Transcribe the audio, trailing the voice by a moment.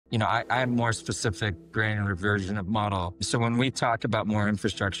I have more specific granular version of model. So when we talk about more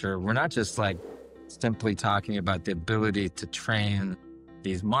infrastructure, we're not just like simply talking about the ability to train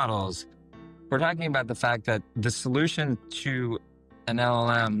these models. We're talking about the fact that the solution to an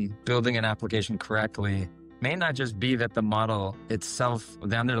LLM building an application correctly may not just be that the model itself,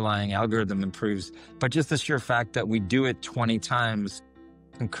 the underlying algorithm improves, but just the sheer fact that we do it 20 times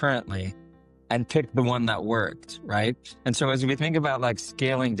concurrently and pick the one that worked, right? And so as we think about like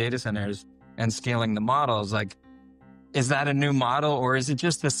scaling data centers and scaling the models, like, is that a new model or is it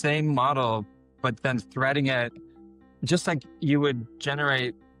just the same model, but then threading it, just like you would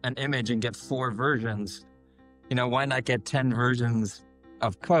generate an image and get 4 versions, why not get 10 versions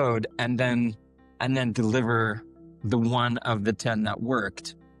of code and then deliver the one of the 10 that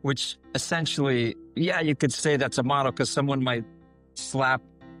worked, which essentially, yeah, you could say that's a model because someone might slap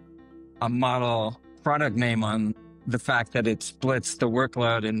a model product name on the fact that it splits the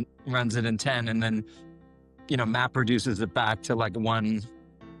workload and runs it in 10 and then, map reduces it back to like one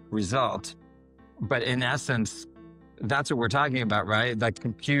result. But in essence, that's what we're talking about, right? Like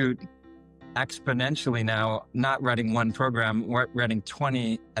compute exponentially now, not writing one program, we're writing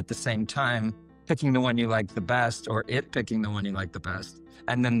 20 at the same time, picking the one you like the best or it picking the one you like the best.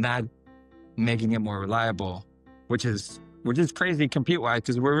 And then that making it more reliable, which is crazy compute-wise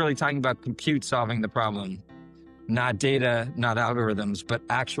because we're really talking about compute solving the problem, not data, not algorithms, but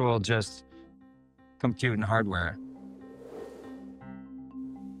actual just compute and hardware.